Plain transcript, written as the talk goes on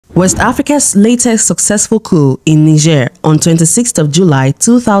West Africa's latest successful coup in Niger on 26th of July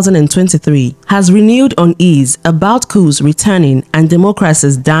 2023 has renewed unease about coups returning and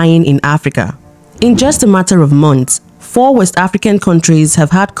democracies dying in Africa. In just a matter of months, 4 West African countries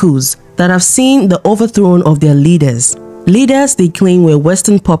have had coups that have seen the overthrow of their leaders. Leaders they claim were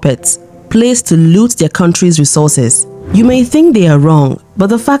Western puppets, placed to loot their country's resources. You may think they are wrong, but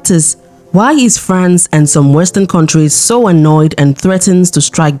the fact is, why is France and some Western countries so annoyed and threatens to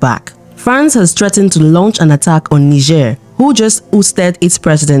strike back? France has threatened to launch an attack on Niger, who just ousted its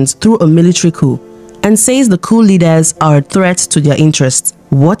president through a military coup, and says the coup leaders are a threat to their interests.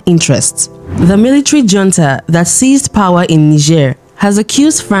 What interests? The military junta that seized power in Niger has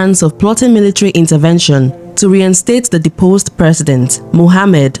accused France of plotting military intervention to reinstate the deposed president,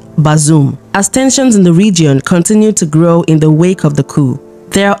 Mohamed Bazoum, as tensions in the region continue to grow in the wake of the coup.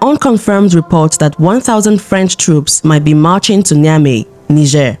 There are unconfirmed reports that 1,000 French troops might be marching to Niamey,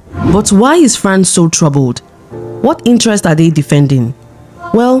 Niger. But why is France so troubled? What interest are they defending?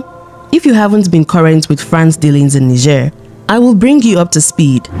 Well, if you haven't been current with France's dealings in Niger, I will bring you up to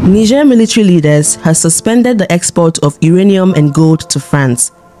speed. Niger military leaders have suspended the export of uranium and gold to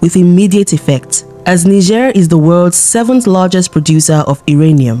France with immediate effect, as Niger is the world's 7th largest producer of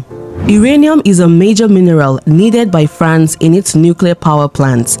uranium. Uranium is a major mineral needed by France in its nuclear power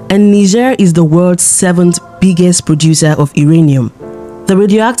plants, and Niger is the world's 7th biggest producer of uranium. The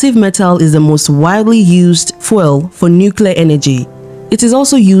radioactive metal is the most widely used fuel for nuclear energy. It is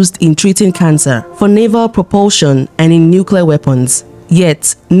also used in treating cancer, for naval propulsion, and in nuclear weapons.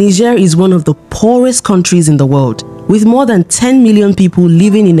 Yet, Niger is one of the poorest countries in the world, with more than 10 million people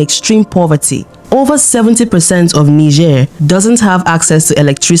living in extreme poverty. Over 70% of Niger doesn't have access to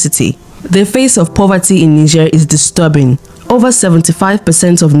electricity. The face of poverty in Niger is disturbing. Over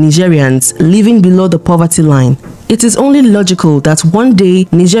 75% of Nigerians living below the poverty line. It is only logical that one day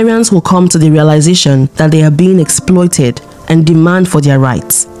Nigerians will come to the realization that they are being exploited and demand for their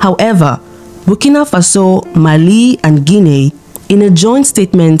rights. However, Burkina Faso, Mali, and Guinea, in a joint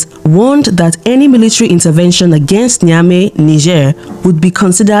statement, warned that any military intervention against Niamey, Niger, would be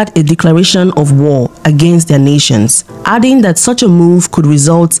considered a declaration of war against their nations, adding that such a move could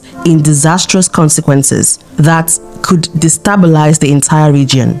result in disastrous consequences that could destabilize the entire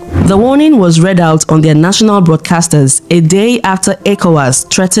region. The warning was read out on their national broadcasters a day after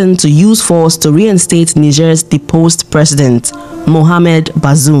ECOWAS threatened to use force to reinstate Niger's deposed president, Mohamed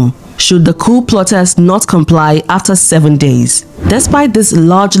Bazoum, should the coup plotters not comply after 7 days. Despite this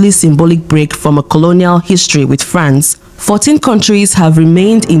largely symbolic break from a colonial history with France, 14 countries have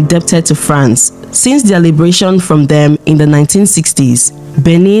remained indebted to France since their liberation from them in the 1960s.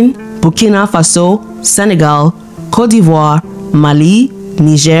 Benin, Burkina Faso, Senegal, Côte d'Ivoire, Mali,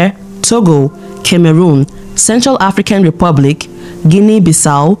 Niger, Togo, Cameroon, Central African Republic,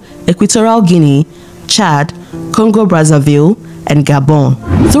 Guinea-Bissau, Equatorial Guinea, Chad, Congo-Brazzaville, and Gabon.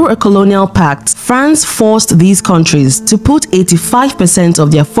 Through a colonial pact, France forced these countries to put 85%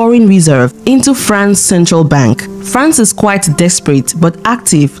 of their foreign reserve into France's central bank. France is quite desperate but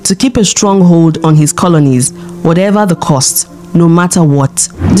active to keep a strong hold on his colonies, whatever the cost, no matter what.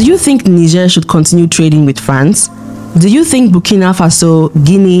 Do you think Niger should continue trading with France? Do you think Burkina Faso,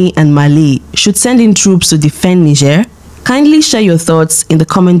 Guinea, and Mali should send in troops to defend Niger? Kindly share your thoughts in the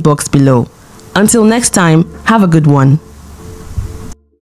comment box below. Until next time, have a good one.